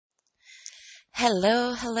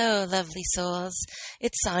Hello, hello, lovely souls.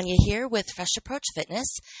 It's Sonia here with Fresh Approach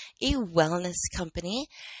Fitness, a wellness company,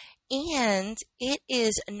 and it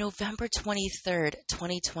is November 23rd,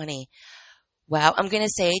 2020. Wow, I'm going to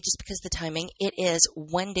say, just because of the timing, it is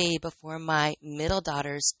one day before my middle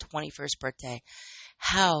daughter's 21st birthday.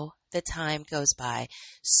 How the time goes by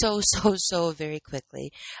so very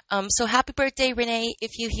quickly. So happy birthday, Renee,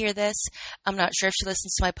 if you hear this. I'm not sure if she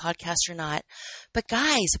listens to my podcast or not. But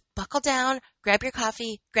guys, buckle down, grab your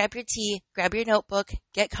coffee, grab your tea, grab your notebook,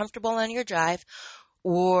 get comfortable on your drive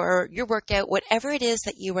or your workout, whatever it is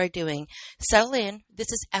that you are doing. Settle in.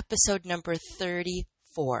 This is episode number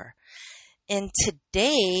 34. And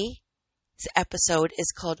today's episode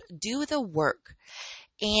is called Do the Work.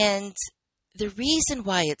 And the reason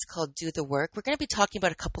why it's called Do the Work, we're going to be talking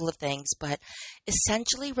about a couple of things, but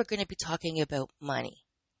essentially we're going to be talking about money.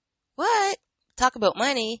 What? Talk about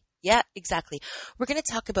money? Yeah, exactly. We're going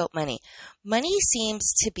to talk about money. Money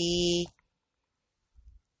seems to be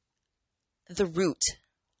the root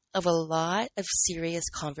of a lot of serious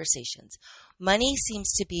conversations. Money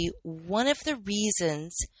seems to be one of the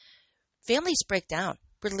reasons families break down,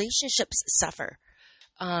 relationships suffer.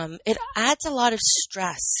 It adds a lot of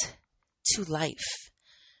stress to life.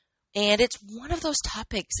 And it's one of those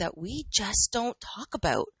topics that we just don't talk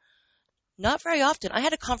about. Not very often. I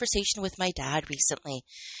had a conversation with my dad recently,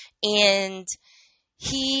 and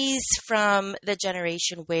he's from the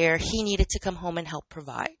generation where he needed to come home and help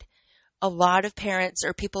provide. A lot of parents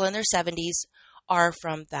or people in their 70s are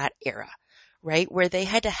from that era, right? Where they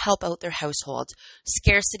had to help out their household.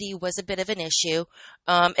 Scarcity was a bit of an issue.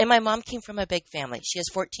 And my mom came from a big family. She has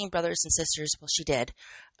 14 brothers and sisters. Well, she did.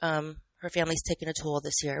 Her family's taken a toll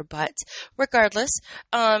this year. But regardless,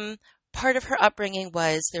 part of her upbringing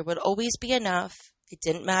was there would always be enough. It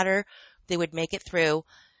didn't matter. They would make it through.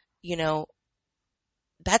 You know,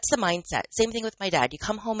 that's the mindset. Same thing with my dad. You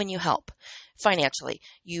come home and you help financially.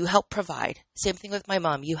 You help provide. Same thing with my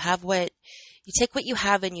mom. You take what you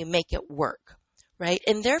have and you make it work, right?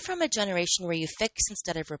 And they're from a generation where you fix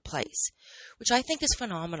instead of replace, which I think is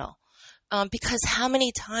phenomenal. Because how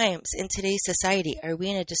many times in today's society are we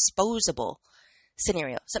in a disposable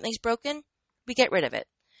scenario? Something's broken, we get rid of it.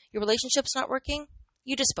 Your relationship's not working,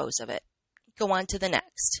 you dispose of it. Go on to the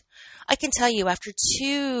next. I can tell you after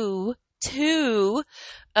two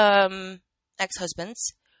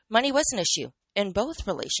ex-husbands, money was an issue in both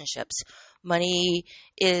relationships. Money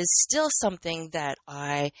is still something that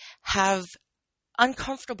I have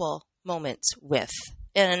uncomfortable moments with.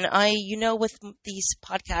 And with these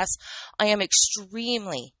podcasts, I am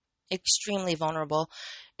extremely vulnerable,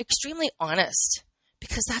 extremely honest,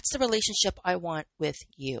 because that's the relationship I want with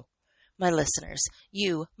you, my listeners,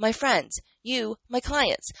 you, my friends, you, my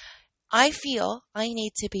clients. I feel I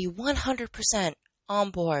need to be 100%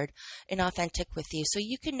 on board and authentic with you so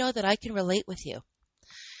you can know that I can relate with you.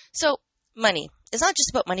 So money. It's not just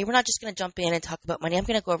about money. We're not just going to jump in and talk about money. I'm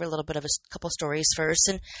going to go over a little bit of a couple stories first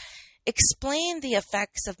and explain the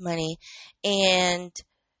effects of money and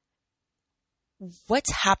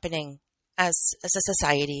what's happening as a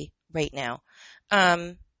society right now.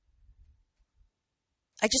 I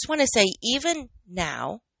just want to say, even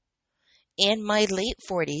now, in my late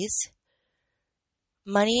 40s,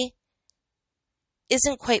 money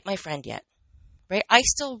isn't quite my friend yet, right? I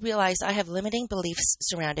still realize I have limiting beliefs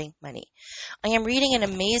surrounding money. I am reading an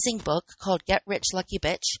amazing book called Get Rich, Lucky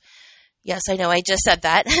Bitch. Yes, I know, I just said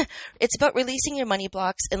that. It's about releasing your money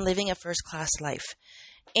blocks and living a first-class life.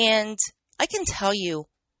 And I can tell you,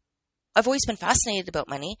 I've always been fascinated about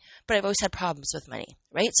money, but I've always had problems with money,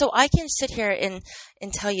 right? So I can sit here and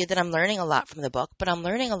tell you that I'm learning a lot from the book, but I'm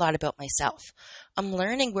learning a lot about myself. I'm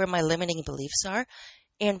learning where my limiting beliefs are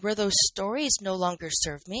and where those stories no longer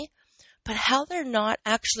serve me, but how they're not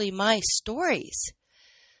actually my stories.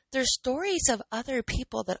 They're stories of other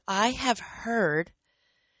people that I have heard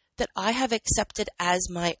that I have accepted as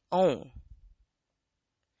my own.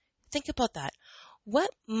 Think about that.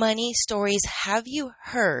 What money stories have you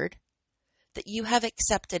heard that you have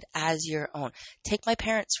accepted as your own? Take my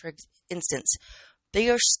parents, for instance. They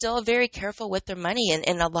are still very careful with their money,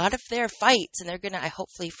 and a lot of their fights, and they're going to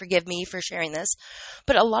hopefully forgive me for sharing this,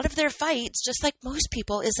 but a lot of their fights, just like most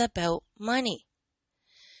people, is about money.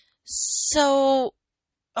 So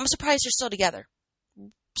I'm surprised they're still together.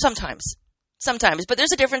 Sometimes, but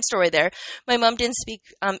there's a different story there. My mom didn't speak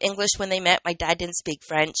English when they met. My dad didn't speak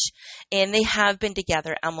French, and they have been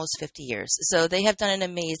together almost 50 years. So they have done an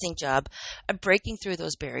amazing job of breaking through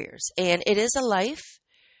those barriers. And it is a life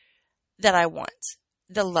that I want,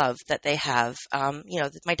 the love that they have.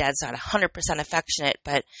 My dad's not 100% affectionate,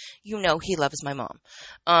 but he loves my mom.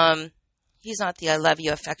 He's not the I love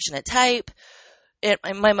you affectionate type,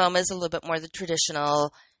 My mom is a little bit more the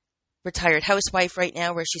traditional retired housewife right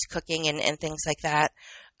now where she's cooking and things like that.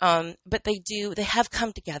 But they have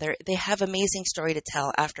come together. They have amazing story to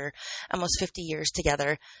tell after almost 50 years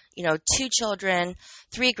together. 2 children,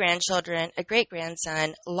 3 grandchildren, a great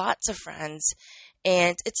grandson, lots of friends,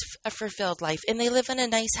 and it's a fulfilled life. And they live in a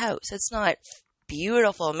nice house. It's not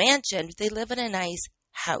beautiful mansion. They live in a nice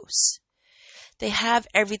house. They have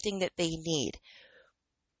everything that they need,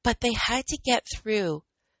 but they had to get through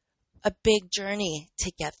a big journey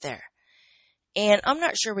to get there. And I'm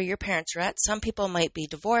not sure where your parents are at. Some people might be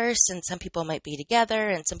divorced, and some people might be together,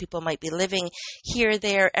 and some people might be living here,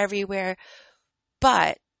 there, everywhere.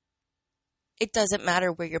 But it doesn't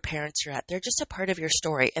matter where your parents are at. They're just a part of your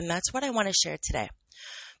story. And that's what I want to share today.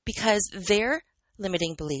 Because their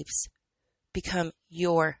limiting beliefs become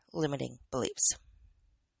your limiting beliefs.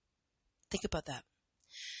 Think about that.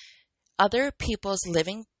 Other people's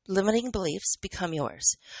limiting beliefs become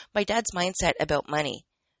yours. My dad's mindset about money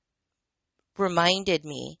reminded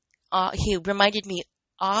me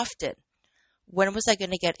often, when was I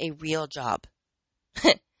going to get a real job?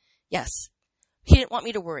 Yes. He didn't want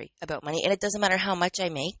me to worry about money, and it doesn't matter how much I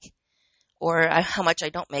make or how much I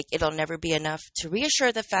don't make. It'll never be enough to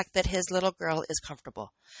reassure the fact that his little girl is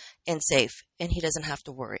comfortable and safe, and he doesn't have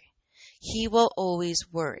to worry. He will always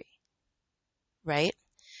worry, right?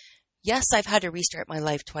 Yes, I've had to restart my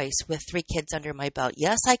life twice with 3 kids under my belt.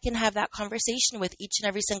 Yes, I can have that conversation with each and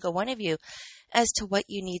every single one of you as to what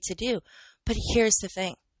you need to do. But here's the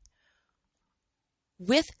thing.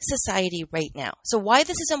 With society right now, so why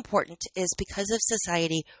this is important is because of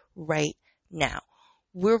society right now,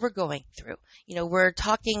 where we're going through. We're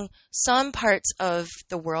talking some parts of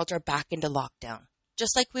the world are back into lockdown,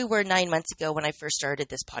 just like we were 9 months ago when I first started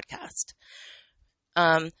this podcast.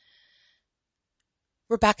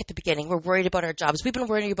 We're back at the beginning. We're worried about our jobs. We've been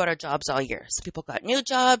worrying about our jobs all year. Some people got new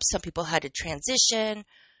jobs. Some people had to transition.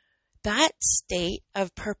 That state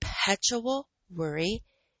of perpetual worry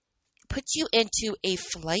puts you into a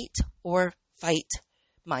flight or fight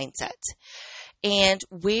mindset. And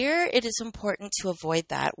where it is important to avoid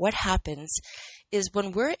that, what happens is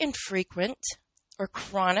when we're in frequent or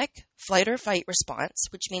chronic flight or fight response,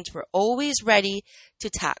 which means we're always ready to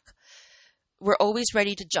attack. We're always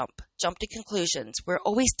ready to jump to conclusions. We're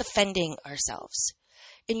always defending ourselves.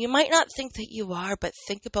 And you might not think that you are, but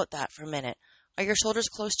think about that for a minute. Are your shoulders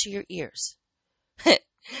close to your ears?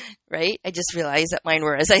 Right? I just realized that mine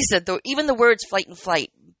were. As I said, though, even the words flight and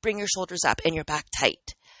flight, bring your shoulders up and your back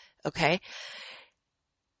tight. Okay?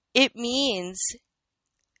 It means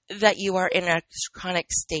that you are in a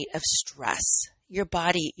chronic state of stress. Your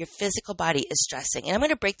body, your physical body is stressing. And I'm going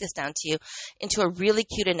to break this down to you into a really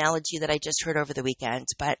cute analogy that I just heard over the weekend.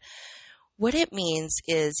 But what it means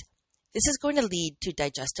is this is going to lead to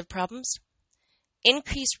digestive problems,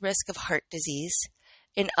 increased risk of heart disease,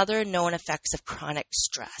 and other known effects of chronic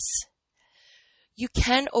stress. You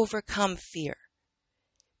can overcome fear,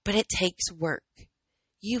 but it takes work.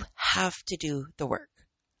 You have to do the work.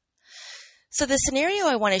 So the scenario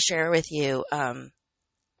I want to share with you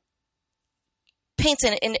paints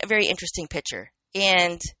in a very interesting picture.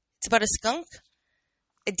 And it's about a skunk,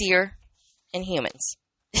 a deer, and humans.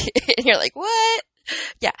 And you're like, what?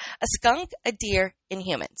 Yeah, a skunk, a deer, and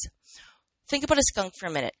humans. Think about a skunk for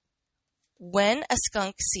a minute. When a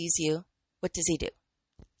skunk sees you, what does he do?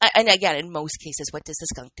 And again, in most cases, what does the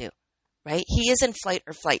skunk do? Right? He is in flight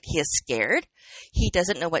or flight. He is scared. He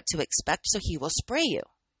doesn't know what to expect, so he will spray you.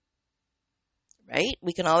 Right?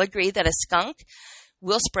 We can all agree that a skunk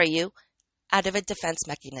will spray you out of a defense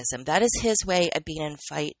mechanism. That is his way of being in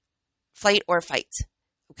flight or fight.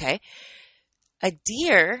 Okay? A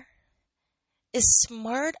deer is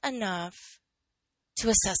smart enough to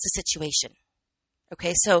assess the situation.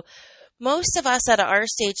 Okay? So most of us at our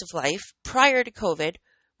stage of life, prior to COVID,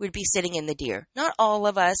 would be sitting in the deer. Not all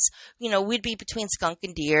of us, we'd be between skunk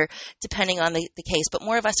and deer, depending on the case, but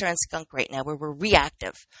more of us are in skunk right now, where we're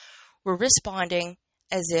reactive. We're responding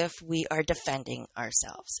as if we are defending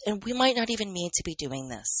ourselves. And we might not even mean to be doing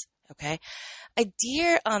this, okay? A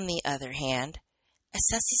deer, on the other hand,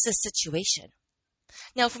 assesses the situation.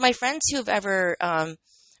 Now, for my friends who have ever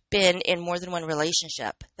been in more than one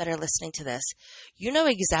relationship that are listening to this, you know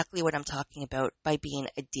exactly what I'm talking about by being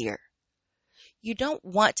a deer. You don't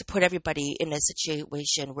want to put everybody in a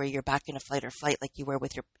situation where you're back in a fight or flight like you were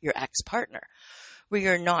with your ex-partner, where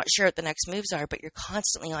you're not sure what the next moves are, but you're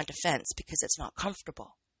constantly on defense because it's not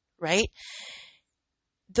comfortable, right?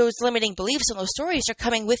 Those limiting beliefs and those stories are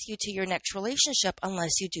coming with you to your next relationship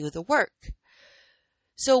unless you do the work.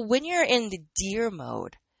 So when you're in the deer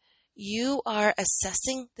mode, you are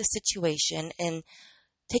assessing the situation and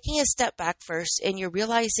taking a step back first, and you're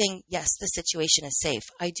realizing, yes, the situation is safe.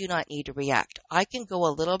 I do not need to react. I can go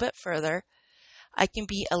a little bit further. I can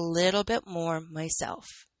be a little bit more myself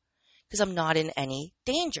because I'm not in any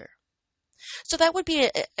danger. So that would be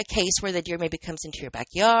a case where the deer maybe comes into your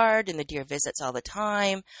backyard and the deer visits all the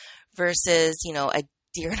time versus, a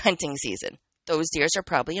deer hunting season. Those deers are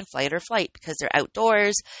probably in fight or flight because they're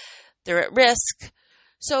outdoors, they're at risk.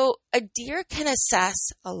 So a deer can assess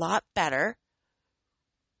a lot better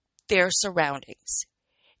their surroundings.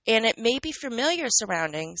 And it may be familiar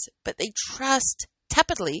surroundings, but they trust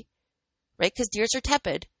tepidly, right? Because deers are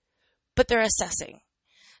tepid, but they're assessing.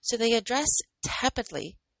 So they address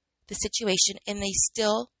tepidly the situation and they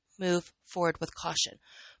still move forward with caution,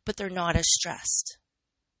 but they're not as stressed,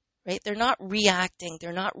 right? They're not reacting.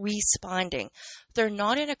 They're not responding. They're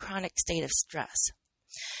not in a chronic state of stress.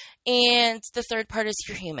 And the third part is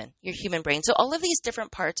your human brain. So all of these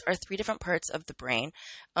different parts are 3 different parts of the brain.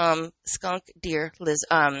 Skunk, deer,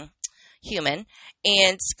 human.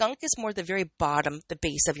 And skunk is more the very bottom, the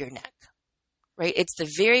base of your neck, right? It's the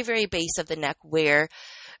very, very base of the neck where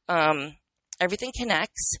everything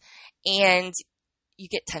connects and you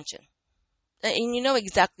get tension. And you know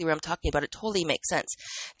exactly what I'm talking about. It totally makes sense.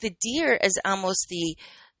 The deer is almost the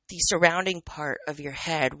surrounding part of your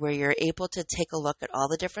head where you're able to take a look at all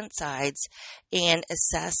the different sides and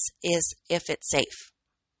assess if it's safe.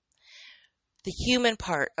 The human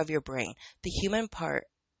part of your brain, the human part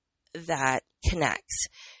that connects,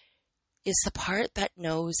 is the part that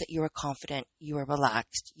knows that you are confident, you are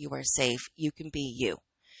relaxed, you are safe, you can be you.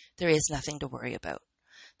 There is nothing to worry about.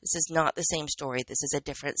 This is not the same story. This is a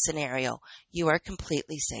different scenario. You are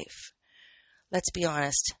completely safe. Let's be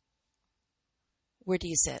honest. Where do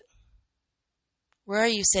you sit? Where are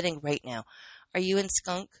you sitting right now? Are you in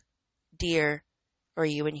skunk, deer, or are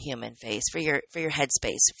you in human phase for your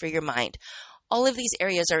headspace, for your mind? All of these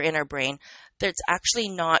areas are in our brain. That's actually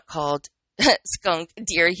not called skunk,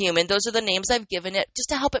 deer, human. Those are the names I've given it just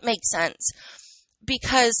to help it make sense.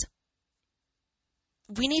 Because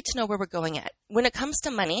we need to know where we're going at. When it comes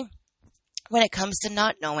to money, when it comes to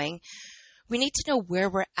not knowing, we need to know where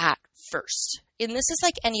we're at first. And this is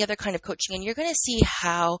like any other kind of coaching, and you're going to see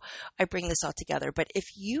how I bring this all together. But if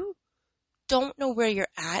you don't know where you're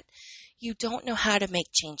at, you don't know how to make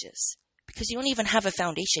changes because you don't even have a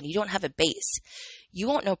foundation. You don't have a base. You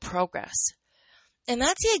won't know progress. And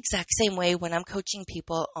that's the exact same way when I'm coaching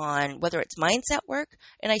people on whether it's mindset work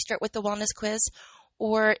and I start with the wellness quiz,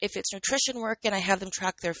 or if it's nutrition work and I have them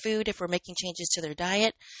track their food, if we're making changes to their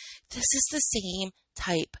diet. This is the same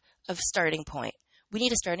type of starting point. We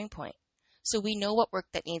need a starting point. So we know what work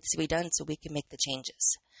that needs to be done so we can make the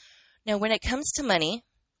changes. Now, when it comes to money,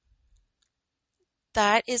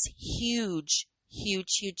 that is huge,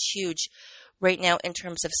 huge, huge, huge right now in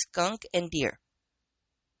terms of skunk and deer.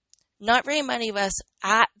 Not very many of us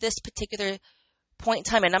at this particular point in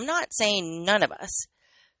time, and I'm not saying none of us,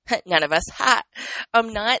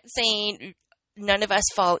 I'm not saying none of us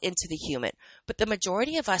fall into the human, but the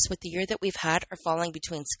majority of us with the year that we've had are falling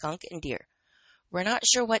between skunk and deer. We're not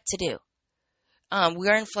sure what to do. We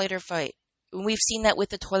are in flight or fight. We've seen that with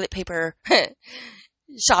the toilet paper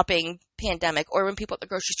shopping pandemic, or when people at the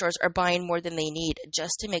grocery stores are buying more than they need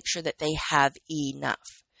just to make sure that they have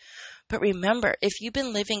enough. But remember, if you've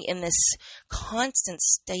been living in this constant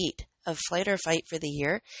state of flight or fight for the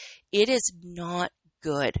year, it is not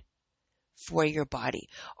good for your body.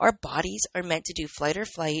 Our bodies are meant to do flight or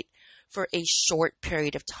flight for a short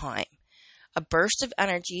period of time. A burst of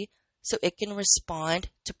energy so it can respond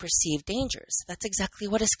to perceived dangers. That's exactly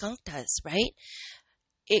what a skunk does, right?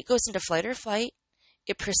 It goes into flight or flight,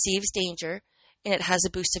 it perceives danger, and it has a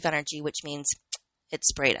boost of energy, which means it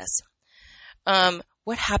sprayed us.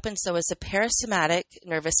 What happens though is the parasympathetic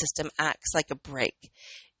nervous system acts like a brake.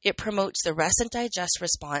 It promotes the rest and digest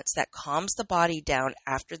response that calms the body down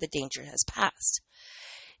after the danger has passed.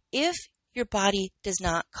 If your body does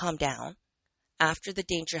not calm down after the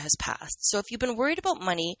danger has passed, so if you've been worried about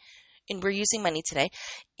money, and we're using money today,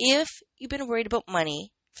 if you've been worried about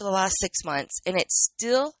money for the last 6 months and it's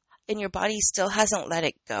still, and your body still hasn't let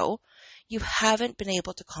it go, you haven't been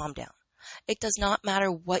able to calm down. It does not matter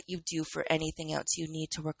what you do for anything else. You need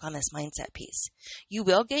to work on this mindset piece. You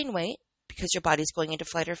will gain weight because your body's going into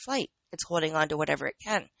flight or flight. It's holding on to whatever it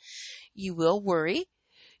can. You will worry.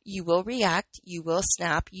 You will react. You will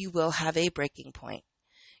snap. You will have a breaking point.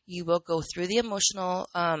 You will go through the emotional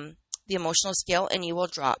scale and you will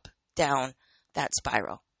drop down that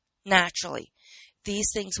spiral. Naturally, these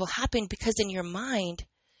things will happen because in your mind,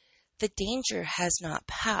 the danger has not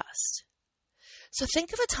passed. So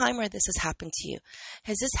think of a time where this has happened to you.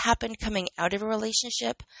 Has this happened coming out of a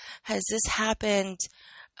relationship? Has this happened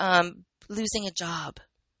losing a job.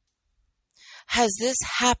 Has this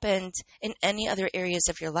happened in any other areas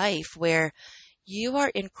of your life where you are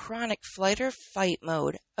in chronic flight or fight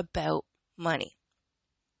mode about money?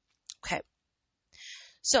 Okay.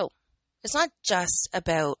 So it's not just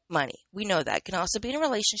about money. We know that. It can also be in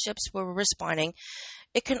relationships where we're responding.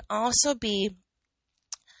 It can also be,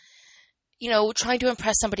 trying to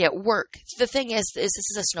impress somebody at work. The thing is this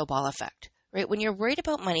is a snowball effect, right? When you're worried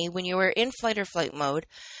about money, when you are in flight or flight mode,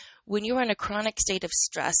 when you are in a chronic state of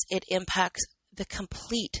stress, it impacts the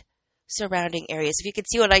complete surrounding areas. If you could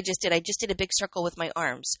see what I just did a big circle with my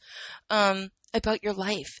arms about your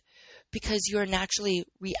life, because you're naturally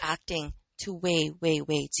reacting to way, way,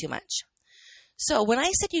 way too much. So when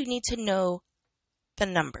I said you need to know the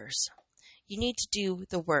numbers, you need to do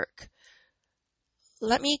the work.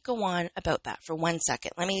 Let me go on about that for 1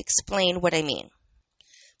 second. Let me explain what I mean.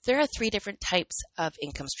 There are 3 different types of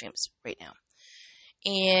income streams right now.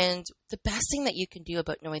 And the best thing that you can do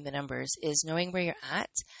about knowing the numbers is knowing where you're at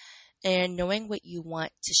and knowing what you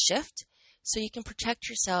want to shift so you can protect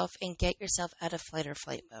yourself and get yourself out of flight or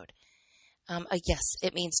flight mode. Yes,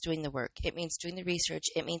 it means doing the work. It means doing the research.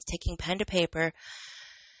 It means taking pen to paper.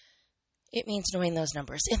 It means knowing those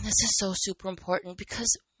numbers. And this is so super important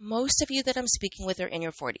because most of you that I'm speaking with are in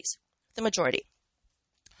your 40s, the majority.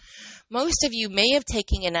 Most of you may have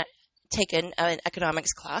taken an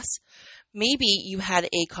economics class. Maybe you had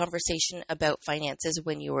a conversation about finances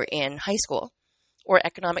when you were in high school or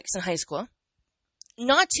economics in high school.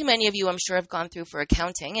 Not too many of you, I'm sure, have gone through for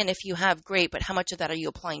accounting. And if you have, great, but how much of that are you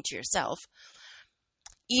applying to yourself?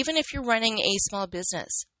 Even if you're running a small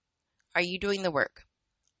business, are you doing the work?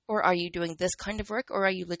 Or are you doing this kind of work? Or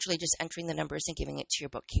are you literally just entering the numbers and giving it to your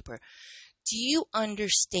bookkeeper? Do you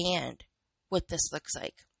understand what this looks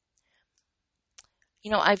like?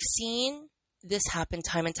 I've seen this happen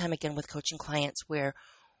time and time again with coaching clients where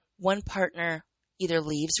one partner either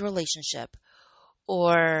leaves a relationship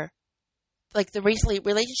or like the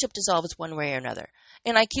relationship dissolves one way or another.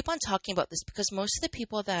 And I keep on talking about this because most of the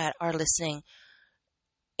people that are listening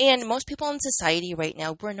and most people in society right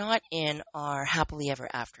now, we're not in our happily ever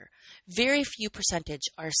after. Very few percentage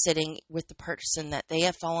are sitting with the person that they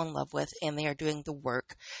have fallen in love with and they are doing the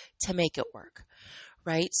work to make it work,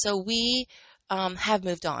 right? So we have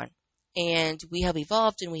moved on and we have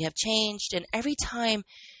evolved and we have changed. And every time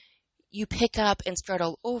you pick up and start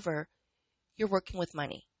all over, you're working with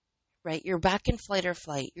money, right? You're back in flight or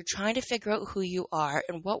flight. You're trying to figure out who you are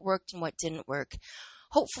and what worked and what didn't work.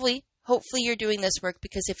 Hopefully you're doing this work,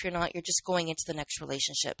 because if you're not, you're just going into the next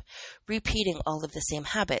relationship, repeating all of the same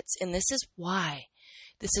habits. And this is why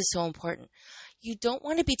this is so important. You don't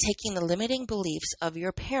want to be taking the limiting beliefs of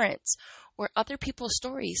your parents or other people's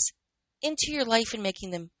stories into your life and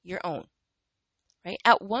making them your own, right?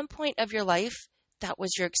 At one point of your life, that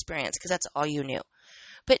was your experience because that's all you knew.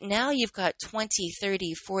 But now you've got 20,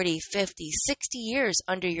 30, 40, 50, 60 years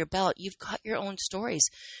under your belt. You've got your own stories.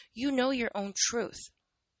 You know your own truth.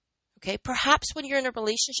 Okay? Perhaps when you're in a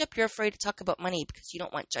relationship, you're afraid to talk about money because you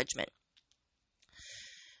don't want judgment.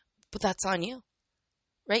 But that's on you,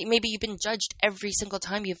 right? Maybe you've been judged every single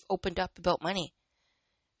time you've opened up about money.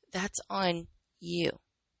 That's on you.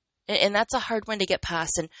 And that's a hard one to get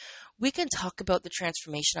past. And we can talk about the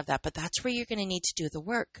transformation of that, but that's where you're going to need to do the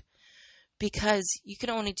work. Because you can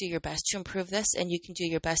only do your best to improve this, and you can do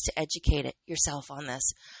your best to educate yourself on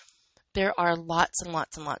this. There are lots and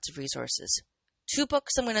lots and lots of resources. 2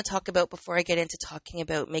 books I'm going to talk about before I get into talking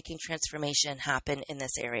about making transformation happen in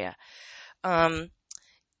this area.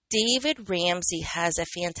 David Ramsey has a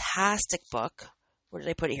fantastic book. Where did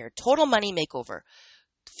I put it here? Total Money Makeover.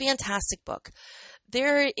 Fantastic book.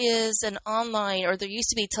 There is an online, or there used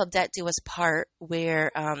to be Till Debt Do Us Part,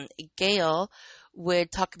 where Gail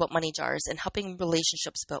would talk about money jars and helping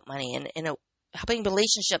relationships about money and helping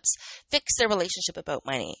relationships fix their relationship about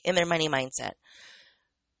money and their money mindset.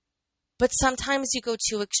 But sometimes you go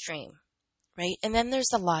too extreme, right? And then there's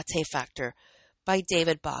The Latte Factor by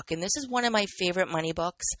David Bach. And this is one of my favorite money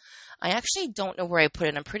books. I actually don't know where I put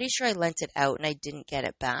it. I'm pretty sure I lent it out and I didn't get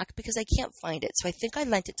it back because I can't find it. So I think I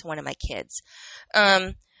lent it to one of my kids.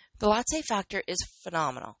 The Latte Factor is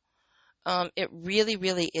phenomenal. It really,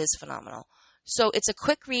 really is phenomenal. So it's a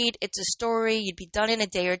quick read. It's a story. You'd be done in a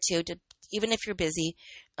day or two, even if you're busy.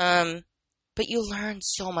 But you learn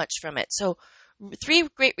so much from it. So 3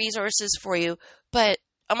 great resources for you. But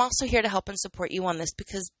I'm also here to help and support you on this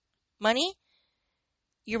because money,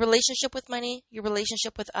 your relationship with money, your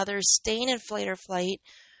relationship with others, staying in flight or flight,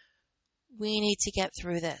 we need to get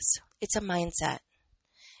through this. It's a mindset.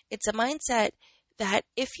 It's a mindset that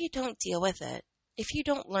if you don't deal with it, if you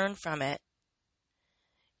don't learn from it,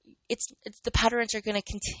 the patterns are going to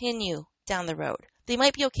continue down the road. They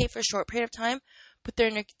might be okay for a short period of time, but they're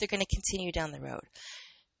going to continue down the road.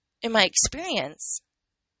 In my experience,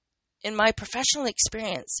 in my professional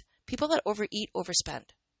experience, people that overeat,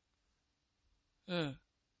 overspend.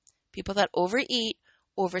 People that overeat,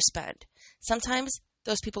 overspend. Sometimes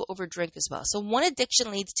those people overdrink as well. So one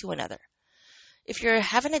addiction leads to another. If you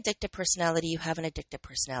have an addictive personality, you have an addictive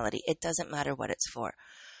personality. It doesn't matter what it's for.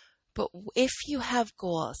 But if you have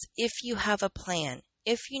goals, if you have a plan,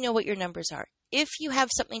 if you know what your numbers are, if you have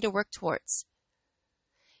something to work towards,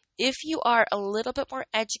 if you are a little bit more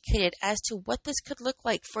educated as to what this could look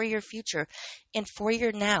like for your future and for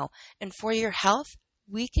your now and for your health,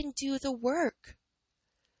 we can do the work.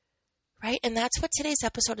 Right? And that's what today's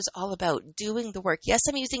episode is all about, doing the work. Yes,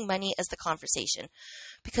 I'm using money as the conversation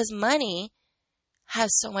because money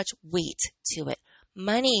has so much weight to it.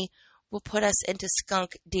 Money will put us into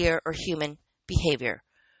skunk, deer, or human behavior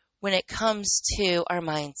when it comes to our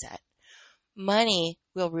mindset. Money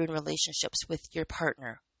will ruin relationships with your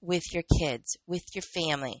partner, with your kids, with your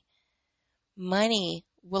family. You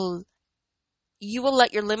will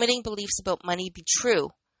let your limiting beliefs about money be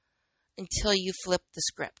true until you flip the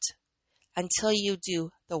script, until you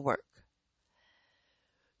do the work.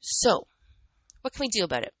 So, what can we do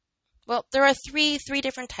about it? Well, there are three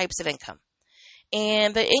different types of income.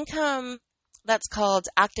 And the income that's called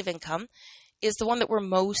active income is the one that we're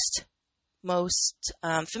most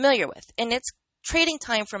familiar with. And it's trading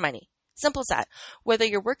time for money. Simple as that. Whether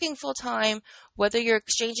you're working full-time, whether you're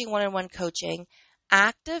exchanging one-on-one coaching,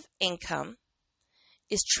 active income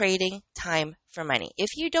is trading time for money.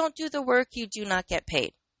 If you don't do the work, you do not get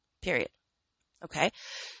paid. Period. Okay?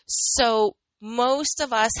 So most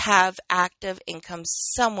of us have active income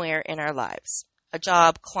somewhere in our lives. A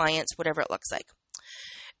job, clients, whatever it looks like.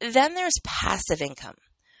 Then there's passive income.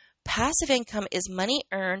 Passive income is money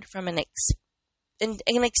earned from an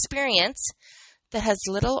experience that has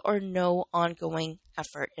little or no ongoing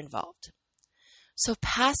effort involved. So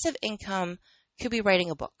passive income could be writing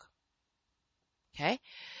a book. Okay?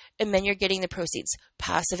 And then you're getting the proceeds.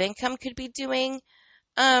 Passive income could be doing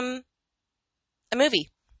a movie.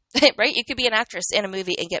 Right? You could be an actress in a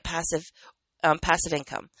movie and get passive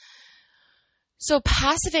income. So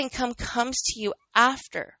passive income comes to you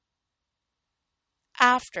after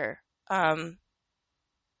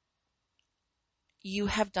you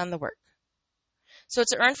have done the work. So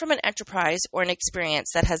it's earned from an enterprise or an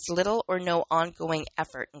experience that has little or no ongoing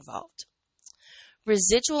effort involved.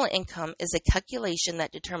 Residual income is a calculation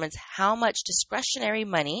that determines how much discretionary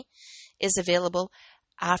money is available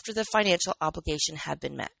after the financial obligation had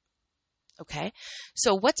been met. Okay?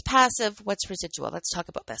 So what's passive? What's residual? Let's talk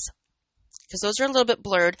about this, because those are a little bit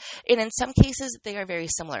blurred, and in some cases, they are very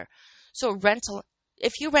similar. So rental,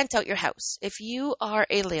 if you rent out your house, if you are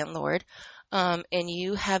a landlord and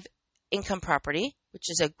you have income property, which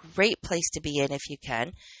is a great place to be in if you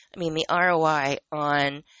can. I mean, the ROI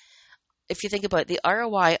on, if you think about it, the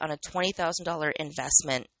ROI on a $20,000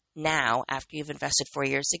 investment now, after you've invested 4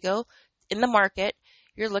 years ago, in the market,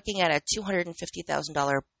 you're looking at a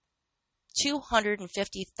 $250,000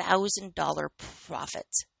 profit.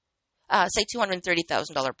 Say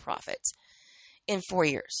 $230,000 profit in 4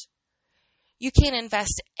 years. You can't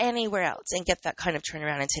invest anywhere else and get that kind of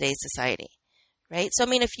turnaround in today's society, right? So, I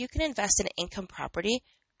mean, if you can invest in income property,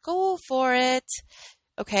 go for it,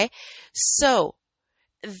 okay? So,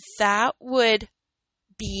 that would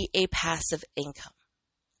be a passive income.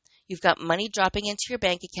 You've got money dropping into your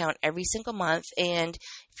bank account every single month, and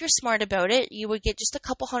if you're smart about it, you would get just a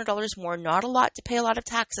couple $100 more, not a lot to pay a lot of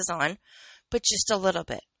taxes on, but just a little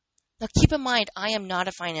bit. Now, keep in mind, I am not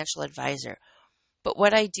a financial advisor, but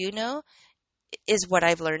what I do know is what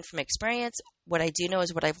I've learned from experience. What I do know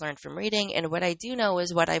is what I've learned from reading, and what I do know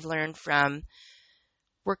is what I've learned from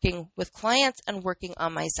working with clients and working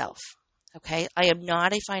on myself. Okay? I am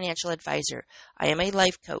not a financial advisor. I am a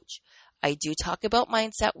life coach. I do talk about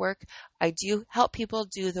mindset work. I do help people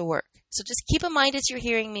do the work. So just keep in mind as you're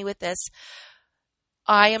hearing me with this,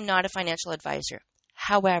 I am not a financial advisor.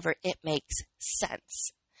 However, it makes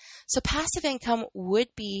sense. So passive income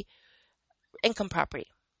would be income property,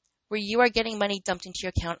 where you are getting money dumped into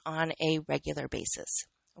your account on a regular basis.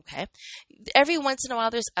 Okay? Every once in a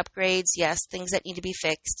while there's upgrades, yes, things that need to be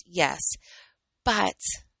fixed, yes. But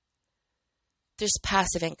there's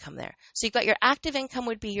passive income there. So you've got your active income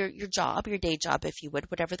would be your job, your day job, if you would,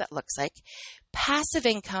 whatever that looks like. Passive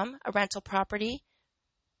income, a rental property,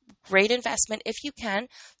 great investment if you can.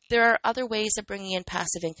 There are other ways of bringing in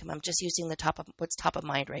passive income. I'm just using what's top of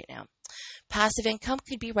mind right now. Passive income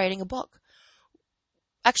could be writing a book.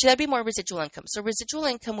 Actually, that'd be more residual income. So residual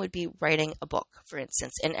income would be writing a book, for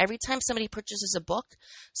instance. And every time somebody purchases a book,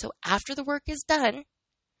 so after the work is done,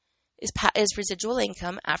 is residual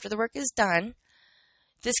income. After the work is done,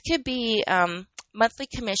 this could be monthly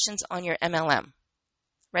commissions on your MLM,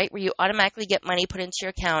 right? Where you automatically get money put into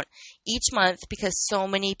your account each month because so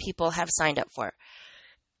many people have signed up for it.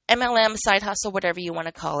 MLM, side hustle, whatever you want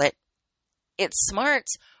to call it. It's smart.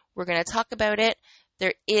 We're going to talk about it.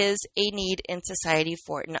 There is a need in society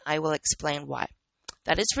for it, and I will explain why.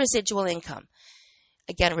 That is residual income.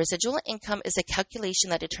 Again, residual income is a calculation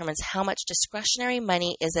that determines how much discretionary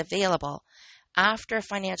money is available after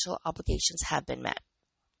financial obligations have been met.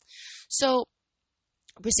 So,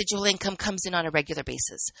 residual income comes in on a regular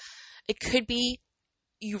basis. It could be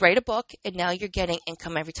you write a book and now you're getting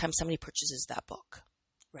income every time somebody purchases that book,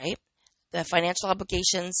 right? The financial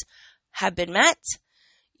obligations have been met.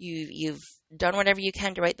 You've done whatever you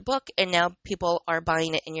can to write the book, and now people are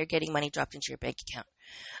buying it and you're getting money dropped into your bank account.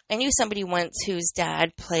 I knew somebody once whose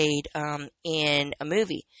dad played in a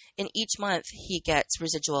movie, and each month he gets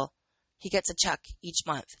residual. He gets a check each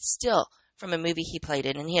month, still from a movie he played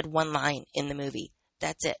in, and he had one line in the movie.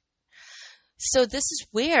 That's it. So this is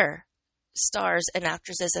where stars and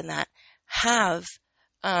actresses and that have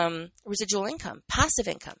residual income, passive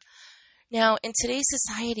income. Now, in today's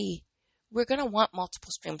society, we're going to want multiple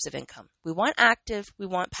streams of income. We want active, we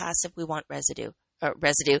want passive, we want residual,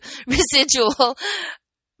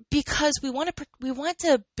 because we want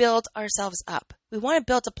to build ourselves up. We want to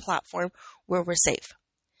build a platform where we're safe.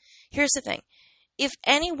 Here's the thing. If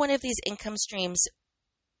any one of these income streams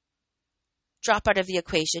drop out of the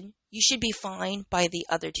equation, you should be fine by the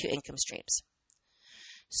other two income streams.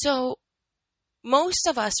 So most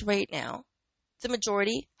of us right now, the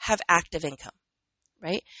majority have active income.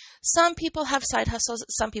 Right? Some people have side hustles,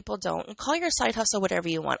 some people don't. And call your side hustle whatever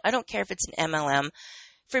you want. I don't care if it's an MLM.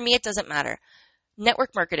 For me, it doesn't matter. Network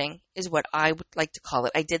marketing is what I would like to call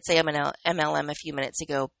it. I did say I'm an MLM a few minutes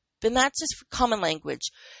ago, but that's just for common language.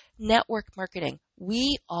 Network marketing.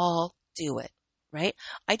 We all do it, right?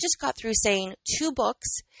 I just got through saying 2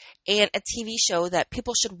 books and a TV show that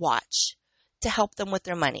people should watch to help them with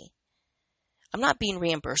their money. I'm not being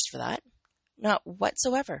reimbursed for that. Not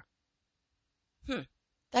whatsoever.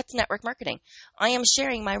 That's network marketing. I am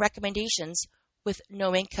sharing my recommendations with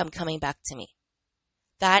no income coming back to me.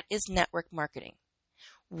 That is network marketing.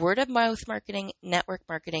 Word of mouth marketing, network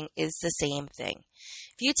marketing is the same thing.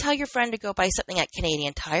 If you tell your friend to go buy something at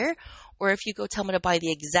Canadian Tire, or if you go tell them to buy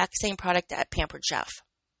the exact same product at Pampered Chef,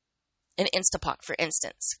 an Instapot, for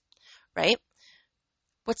instance, right?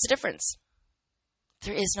 What's the difference?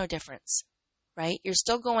 There is no difference, right? You're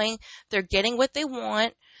still going, they're getting what they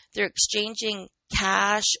want, they're exchanging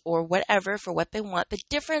cash or whatever for what they want. The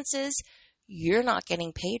difference is you're not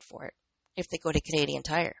getting paid for it if they go to Canadian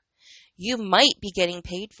Tire. You might be getting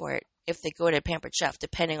paid for it if they go to Pampered Chef,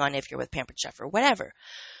 depending on if you're with Pampered Chef or whatever.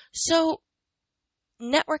 So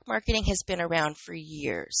network marketing has been around for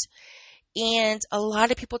years, and a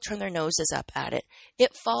lot of people turn their noses up at it.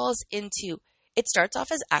 It starts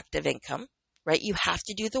off as active income, right? You have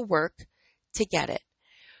to do the work to get it,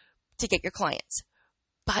 to get your clients.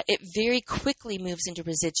 But it very quickly moves into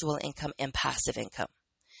residual income and passive income.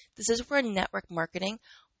 This is where network marketing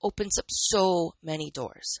opens up so many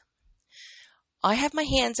doors. I have my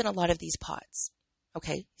hands in a lot of these pots.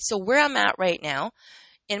 Okay, so where I'm at right now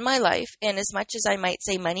in my life, and as much as I might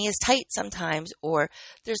say money is tight sometimes, or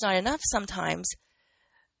there's not enough sometimes,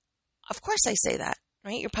 of course I say that,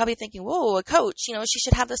 right? You're probably thinking, whoa, a coach, she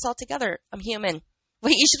should have this all together. I'm human.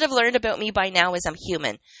 What you should have learned about me by now is I'm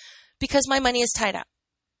human, because my money is tied up.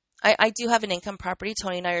 I do have an income property.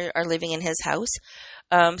 Tony and I are living in his house.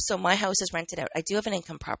 So my house is rented out. I do have an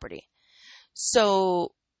income property.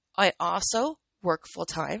 So I also work full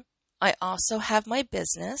time. I also have my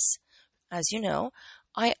business. As you know,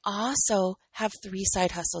 I also have 3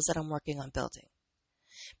 side hustles that I'm working on building.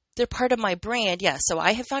 They're part of my brand. Yes. So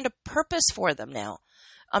I have found a purpose for them now.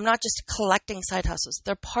 I'm not just collecting side hustles.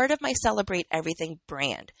 They're part of my Celebrate Everything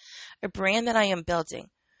brand, a brand that I am building.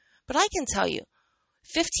 But I can tell you,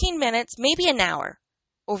 15 minutes, maybe an hour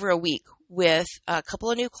over a week with a couple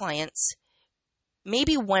of new clients,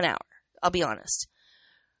 maybe 1 hour, I'll be honest,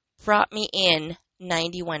 brought me in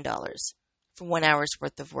 $91 for 1 hour's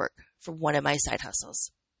worth of work for one of my side hustles.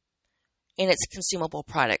 And it's a consumable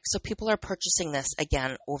product. So people are purchasing this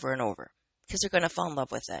again over and over because they're going to fall in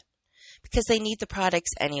love with it because they need the products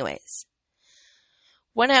anyways.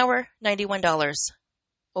 1 hour, $91.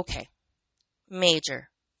 Okay. Major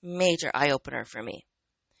eye-opener for me.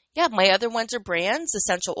 Yeah, my other ones are brands.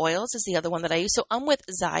 Essential Oils is the other one that I use. So I'm with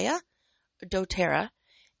Zaya, doTERRA,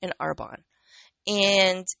 and Arbonne.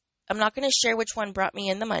 And I'm not going to share which one brought me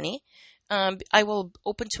in the money. I will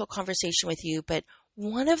open to a conversation with you, but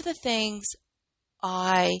one of the things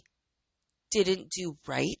I didn't do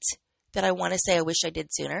right that I want to say I wish I did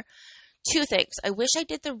sooner. Two things. I wish I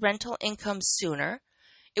did the rental income sooner.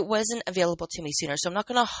 It wasn't available to me sooner. So I'm not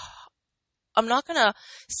going to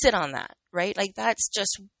sit on that, right? Like that's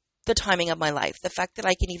just the timing of my life. The fact that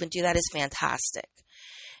I can even do that is fantastic.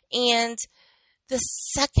 And the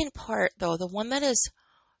second part though, the one that is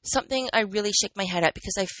something I really shake my head at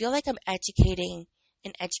because I feel like I'm educating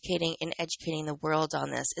the world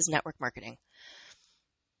on this is network marketing.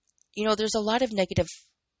 There's a lot of negative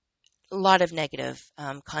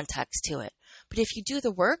context to it. But if you do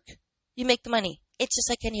the work, you make the money. It's just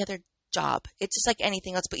like any other job. It's just like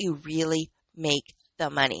anything else, but you really make the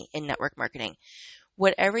money in network marketing.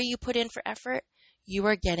 Whatever you put in for effort, you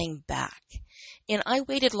are getting back. And I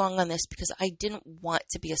waited long on this because I didn't want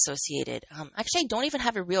to be associated. Actually, I don't even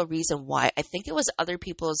have a real reason why. I think it was other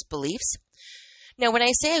people's beliefs. Now, when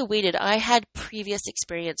I say I waited, I had previous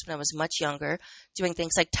experience when I was much younger doing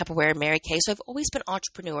things like Tupperware and Mary Kay. So I've always been an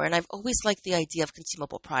entrepreneur and I've always liked the idea of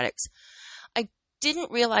consumable products. I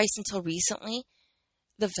didn't realize until recently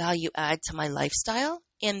the value add to my lifestyle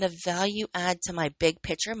and the value add to my big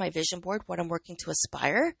picture, my vision board, what I'm working to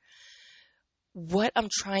aspire, what I'm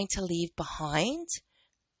trying to leave behind,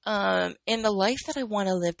 and the life that I want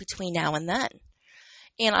to live between now and then.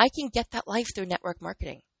 And I can get that life through network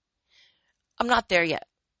marketing. I'm not there yet,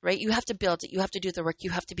 right? You have to build it. You have to do the work.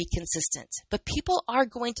 You have to be consistent. But people are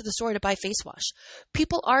going to the store to buy face wash.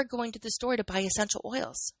 People are going to the store to buy essential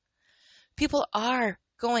oils. People are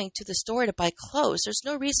going to the store to buy clothes. There's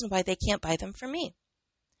no reason why they can't buy them from me.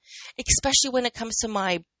 Especially when it comes to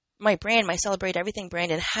my brand, my Celebrate Everything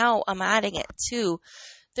brand, and how I'm adding it to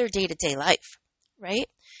their day-to-day life, right?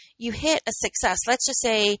 You hit a success. Let's just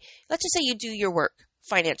say you do your work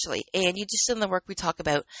financially and you just do the work we talk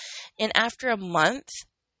about. And after a month,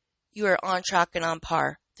 you are on track and on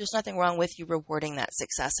par. There's nothing wrong with you rewarding that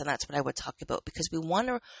success. And that's what I would talk about because we want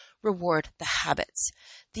to reward the habits.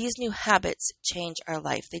 These new habits change our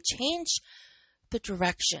life. They change the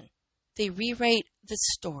direction. They rewrite the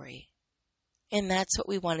story. And that's what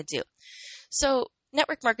we want to do. So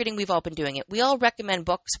network marketing, we've all been doing it. We all recommend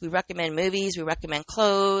books. We recommend movies. We recommend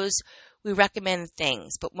clothes. We recommend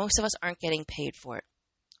things. But most of us aren't getting paid for it.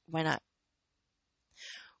 Why not?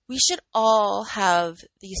 We should all have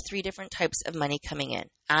these three different types of money coming in.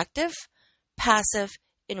 Active, passive,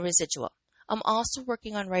 and residual. I'm also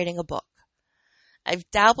working on writing a book. I've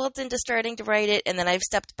dabbled into starting to write it and then I've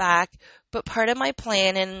stepped back. But part of my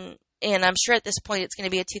plan, and I'm sure at this point it's going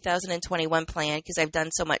to be a 2021 plan because I've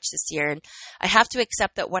done so much this year. And I have to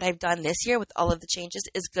accept that what I've done this year with all of the changes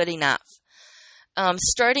is good enough.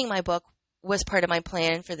 Starting my book was part of my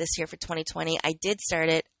plan for this year for 2020. I did start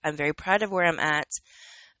it. I'm very proud of where I'm at.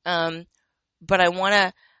 But I want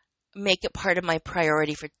to make it part of my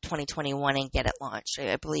priority for 2021 and get it launched.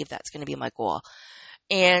 I believe that's going to be my goal.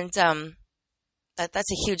 And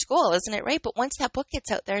that's a huge goal, isn't it, right? But once that book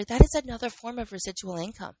gets out there, that is another form of residual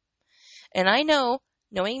income. And I know,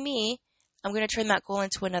 knowing me, I'm going to turn that goal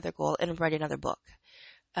into another goal and write another book.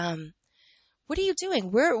 What are you doing?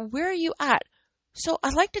 Where are you at? So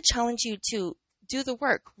I'd like to challenge you to do the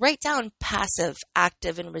work. Write down passive,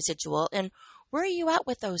 active, and residual. And where are you at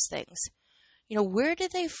with those things? Where do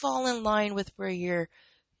they fall in line with where your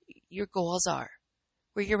goals are,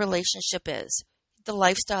 where your relationship is, the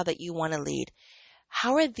lifestyle that you want to lead?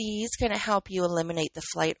 How are these going to help you eliminate the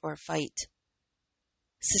flight or fight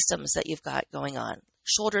systems that you've got going on?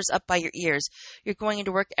 Shoulders up by your ears. You're going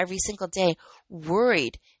into work every single day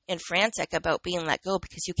worried and frantic about being let go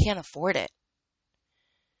because you can't afford it.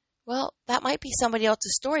 Well, that might be somebody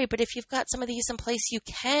else's story, but if you've got some of these in place, you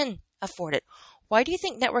can afford it. Why do you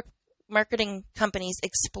think network marketing companies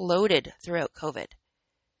exploded throughout COVID?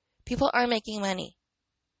 People are making money.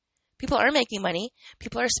 People are making money.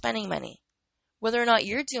 People are spending money. Whether or not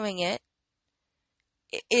you're doing it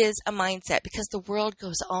is a mindset because the world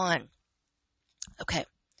goes on. Okay,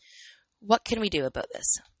 what can we do about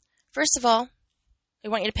this? First of all, I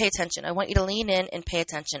want you to pay attention. I want you to lean in and pay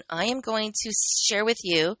attention. I am going to share with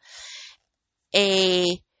you a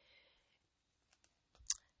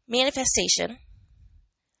manifestation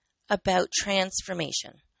about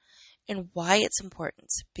transformation and why it's important.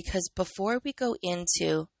 Because before we go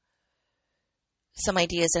into some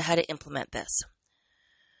ideas on how to implement this,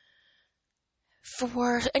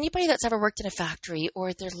 for anybody that's ever worked in a factory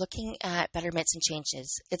or they're looking at betterments and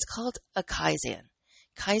changes, it's called a Kaizen.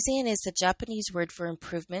 Kaizen is the Japanese word for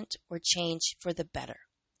improvement or change for the better.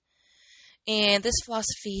 And this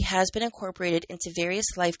philosophy has been incorporated into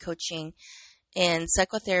various life coaching and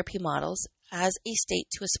psychotherapy models as a state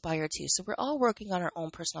to aspire to. So we're all working on our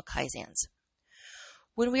own personal kaizens.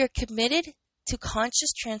 When we are committed to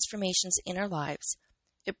conscious transformations in our lives,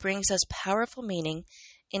 it brings us powerful meaning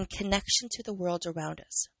in connection to the world around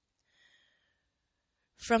us.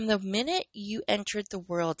 From the minute you entered the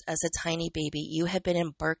world as a tiny baby, you have been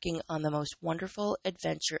embarking on the most wonderful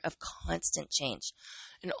adventure of constant change.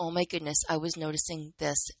 And oh my goodness, I was noticing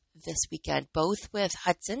this weekend, both with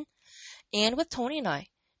Hudson and with Tony and I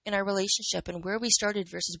in our relationship and where we started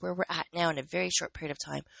versus where we're at now in a very short period of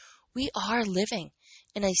time. We are living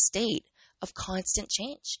in a state of constant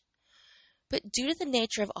change. But due to the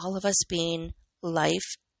nature of all of us being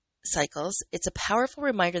life cycles, it's a powerful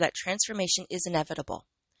reminder that transformation is inevitable.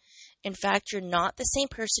 In fact, you're not the same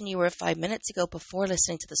person you were 5 minutes ago before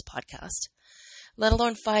listening to this podcast, let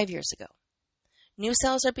alone 5 years ago. New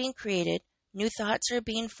cells are being created, new thoughts are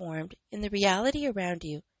being formed, and the reality around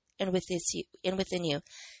you and within you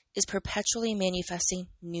is perpetually manifesting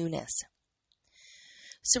newness.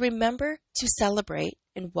 So remember to celebrate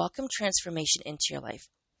and welcome transformation into your life.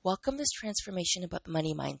 Welcome this transformation about the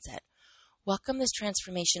money mindset. Welcome this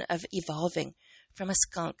transformation of evolving from a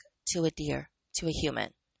skunk to a deer to a human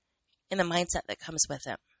and the mindset that comes with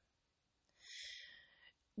it.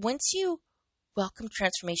 Once you welcome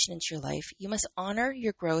transformation into your life, you must honor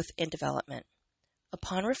your growth and development.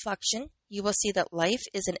 Upon reflection, you will see that life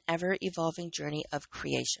is an ever-evolving journey of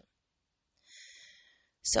creation.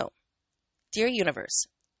 So, dear universe,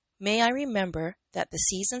 may I remember that the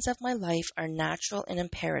seasons of my life are natural and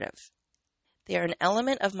imperative. They are an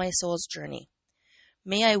element of my soul's journey.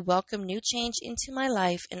 May I welcome new change into my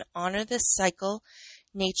life and honor the cycle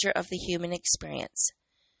nature of the human experience.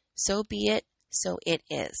 So be it, so it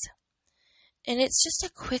is. And it's just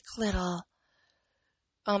a quick little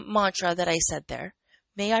mantra that I said there.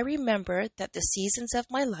 May I remember that the seasons of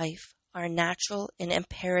my life are a natural and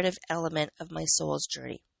imperative element of my soul's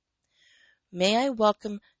journey. May I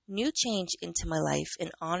welcome new change into my life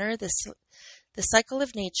and honor the cycle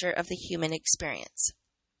of nature of the human experience.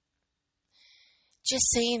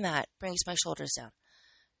 Just saying that brings my shoulders down.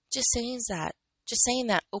 Just saying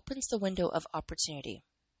that opens the window of opportunity.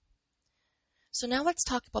 So now let's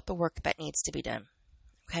talk about the work that needs to be done.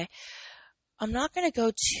 Okay? I'm not going to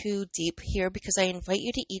go too deep here because I invite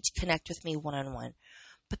you to each connect with me one-on-one.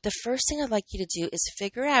 But the first thing I'd like you to do is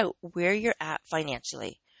figure out where you're at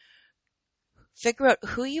financially. Figure out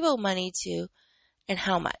who you owe money to and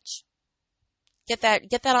how much. Get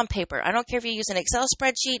that on paper. I don't care if you use an Excel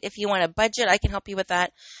spreadsheet. If you want a budget, I can help you with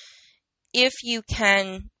that. If you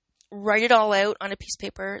can write it all out on a piece of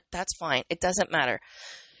paper, that's fine. It doesn't matter.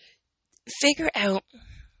 Figure out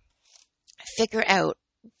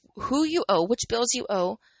who you owe, which bills you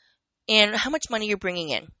owe, and how much money you're bringing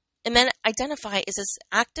in. And then identify, is this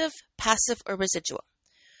active, passive, or residual?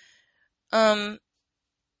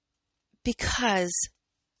 Because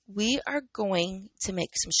we are going to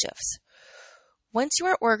make some shifts. Once you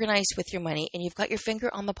are organized with your money and you've got your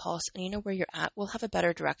finger on the pulse and you know where you're at, we'll have a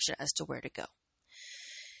better direction as to where to go.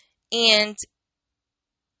 And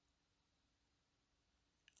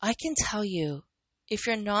I can tell you, if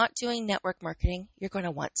you're not doing network marketing, you're going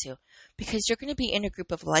to want to, because you're going to be in a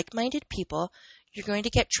group of like-minded people. You're going to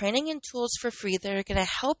get training and tools for free that are going to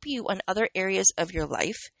help you on other areas of your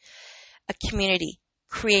life. A community,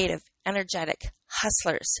 creative, energetic,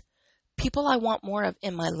 hustlers, people I want more of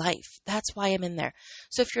in my life. That's why I'm in there.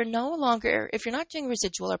 So if you're not doing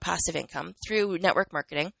residual or passive income through network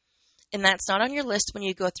marketing, and that's not on your list when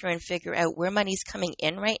you go through and figure out where money's coming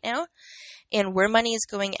in right now and where money is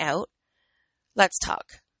going out, let's talk.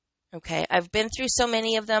 Okay. I've been through so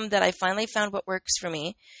many of them that I finally found what works for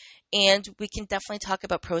me. And we can definitely talk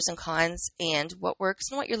about pros and cons and what works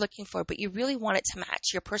and what you're looking for, but you really want it to match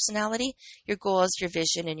your personality, your goals, your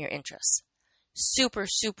vision, and your interests. Super,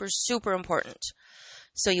 super, super important.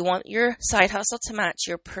 So you want your side hustle to match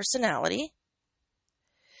your personality,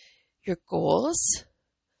 your goals,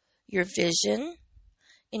 your vision,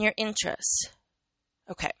 and your interests.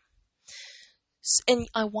 Okay. And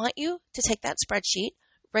I want you to take that spreadsheet,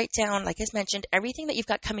 write down, like I mentioned, everything that you've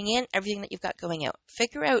got coming in, everything that you've got going out.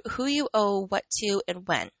 Figure out who you owe what to and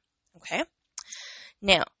when. Okay?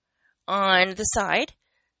 Now, on the side,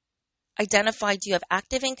 identify, do you have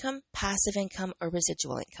active income, passive income, or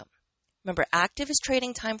residual income? Remember, active is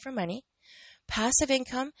trading time for money. Passive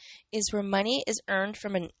income is where money is earned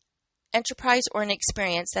from an enterprise or an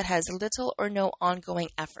experience that has little or no ongoing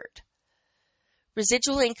effort.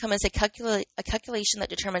 Residual income is a calculation that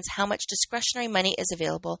determines how much discretionary money is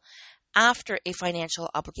available after a financial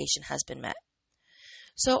obligation has been met.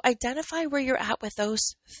 So identify where you're at with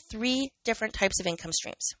those 3 different types of income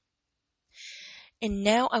streams. And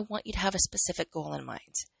now I want you to have a specific goal in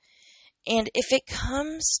mind. And if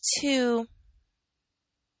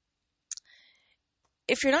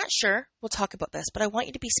you're not sure, we'll talk about this, but I want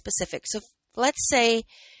you to be specific. So let's say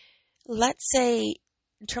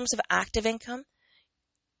in terms of active income,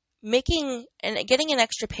 getting an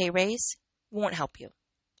extra pay raise won't help you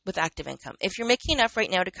with active income. If you're making enough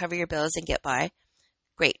right now to cover your bills and get by,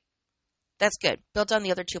 great. That's good. Build on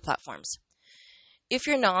the other two platforms. If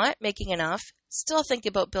you're not making enough, still think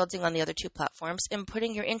about building on the other two platforms and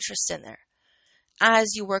putting your interests in there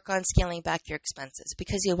as you work on scaling back your expenses,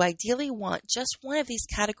 because you ideally want just one of these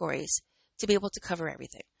categories to be able to cover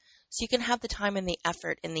everything. So you can have the time and the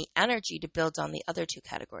effort and the energy to build on the other two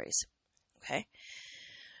categories. Okay?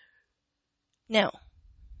 Now,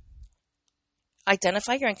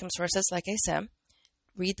 identify your income sources, like I said.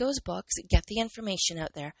 Read those books, get the information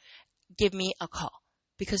out there, give me a call.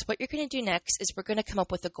 Because what you're going to do next is we're going to come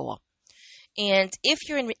up with a goal. And if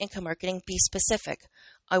you're in income marketing, be specific.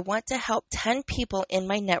 I want to help 10 people in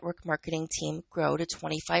my network marketing team grow to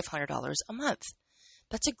 $2,500 a month.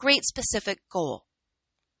 That's a great specific goal.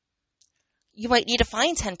 You might need to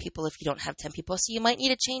find 10 people if you don't have 10 people, so you might need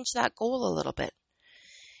to change that goal a little bit.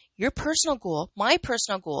 Your personal goal, my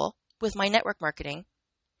personal goal with my network marketing,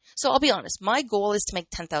 so I'll be honest, my goal is to make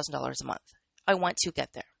 $10,000 a month. I want to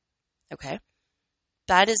get there. Okay?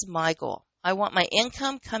 That is my goal. I want my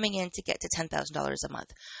income coming in to get to $10,000 a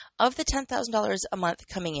month. Of the $10,000 a month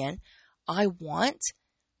coming in, I want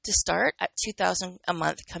to start at $2,000 a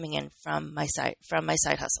month coming in from my side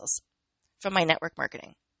hustles, from my network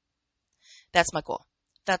marketing. That's my goal.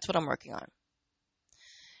 That's what I'm working on.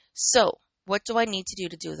 So, what do I need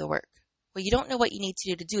to do the work? Well, you don't know what you need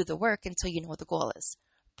to do the work until you know what the goal is.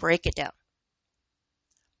 Break it down.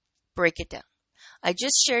 Break it down. I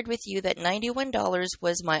just shared with you that $91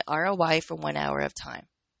 was my ROI for 1 hour of time.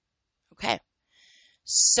 Okay.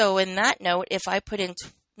 So in that note, if I put in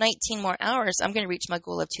 19 more hours, I'm going to reach my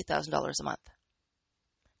goal of $2,000 a month.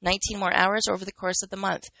 19 more hours over the course of the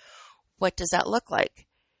month. What does that look like?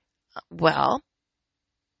 Well,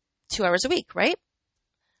 2 hours a week, right?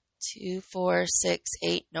 2, 4, 6,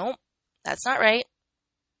 8. Nope, that's not right.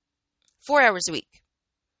 4 hours a week.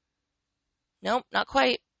 Nope, not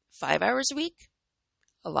quite. 5 hours a week.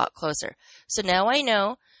 A lot closer. So now I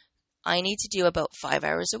know I need to do about 5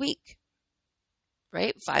 hours a week,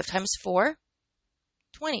 right? 5 times 4,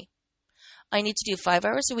 20. I need to do 5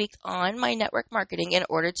 hours a week on my network marketing in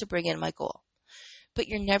order to bring in my goal. But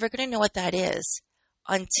you're never going to know what that is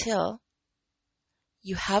until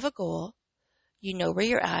you have a goal, you know where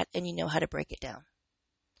you're at, and you know how to break it down.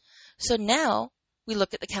 So now we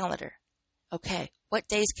look at the calendar. Okay, what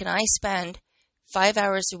days can I spend 5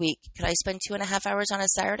 hours a week? Can I spend 2.5 hours on a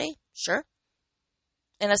Saturday? Sure.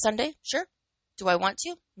 And a Sunday? Sure. Do I want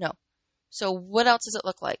to? No. So what else does it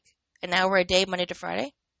look like? An hour a day, Monday to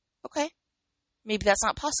Friday? Okay. Maybe that's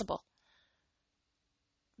not possible.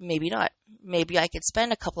 Maybe not. Maybe I could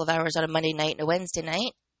spend a couple of hours on a Monday night and a Wednesday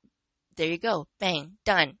night. There you go. Bang.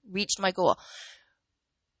 Done. Reached my goal.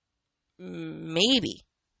 Maybe.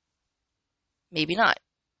 Maybe not.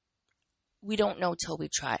 We don't know till we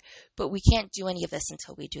try, but we can't do any of this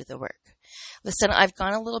until we do the work. Listen, I've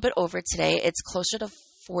gone a little bit over today. It's closer to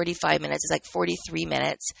 45 minutes. It's like 43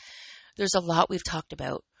 minutes. There's a lot we've talked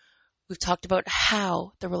about. We've talked about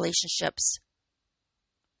how the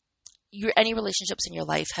any relationships in your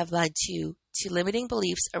life have led to limiting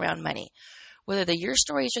beliefs around money, whether they're your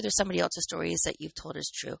stories or they're somebody else's stories that you've told as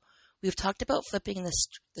true. We've talked about flipping the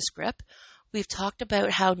script. We've talked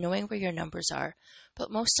about how knowing where your numbers are,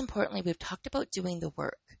 but most importantly, we've talked about doing the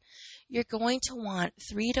work. You're going to want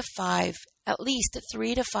at least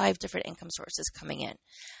three to five different income sources coming in.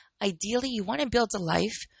 Ideally, you want to build a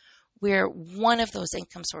life where one of those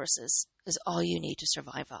income sources is all you need to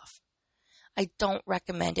survive off. I don't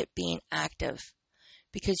recommend it being active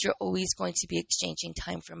because you're always going to be exchanging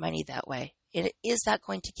time for money that way. Is that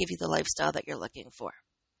going to give you the lifestyle that you're looking for?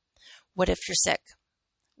 What if you're sick?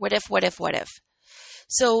 What if?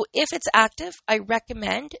 So if it's active, I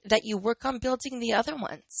recommend that you work on building the other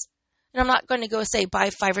ones. And I'm not going to go say buy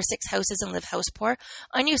 5 or 6 houses and live house poor.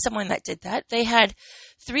 I knew someone that did that. They had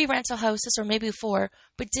 3 rental houses or maybe 4,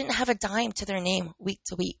 but didn't have a dime to their name week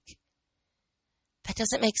to week. That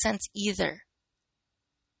doesn't make sense either.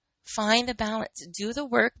 Find the balance. Do the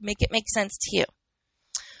work. Make it make sense to you.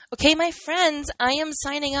 Okay, my friends, I am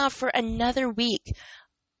signing off for another week.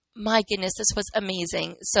 My goodness, this was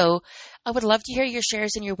amazing. So I would love to hear your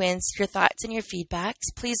shares and your wins, your thoughts and your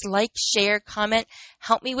feedbacks. Please like, share, comment,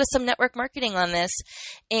 help me with some network marketing on this.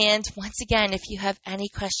 And once again, if you have any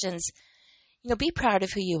questions, be proud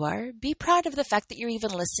of who you are. Be proud of the fact that you're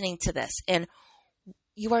even listening to this. And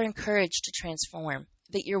you are encouraged to transform,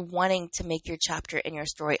 that you're wanting to make your chapter in your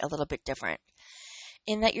story a little bit different,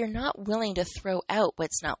 and that you're not willing to throw out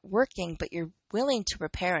what's not working, but you're willing to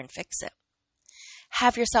repair and fix it.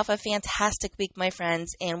 Have yourself a fantastic week, my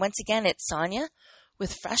friends. And once again, it's Sonia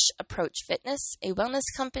with Fresh Approach Fitness, a wellness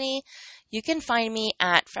company. You can find me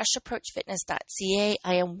at freshapproachfitness.ca.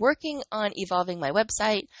 I am working on evolving my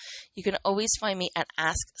website. You can always find me at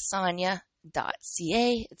asksonya.ca.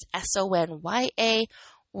 It's SONYA,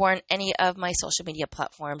 or on any of my social media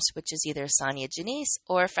platforms, which is either Sonia Janice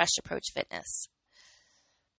or Fresh Approach Fitness.